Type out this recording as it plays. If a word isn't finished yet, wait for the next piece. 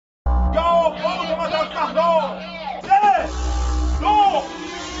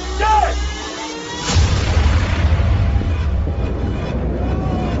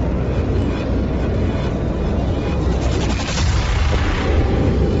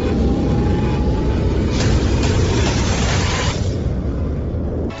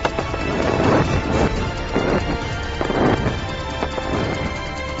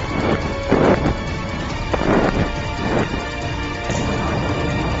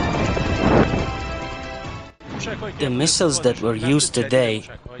The missiles that were used today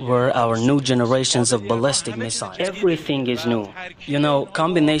were our new generations of ballistic missiles. Everything is new. You know,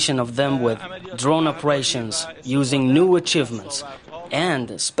 combination of them with drone operations, using new achievements,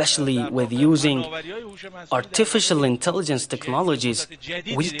 and especially with using artificial intelligence technologies,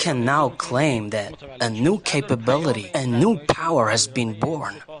 we can now claim that a new capability, a new power has been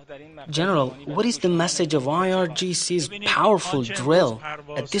born. General, what is the message of IRGC's powerful drill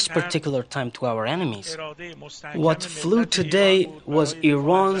at this particular time to our enemies? What flew today was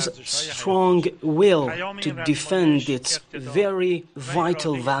Iran's strong will to defend its very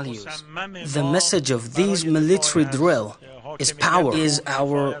vital values. The message of these military drill is power, is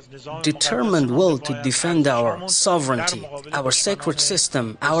our determined will to defend our sovereignty, our sacred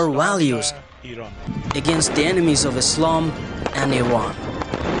system, our values against the enemies of Islam and Iran.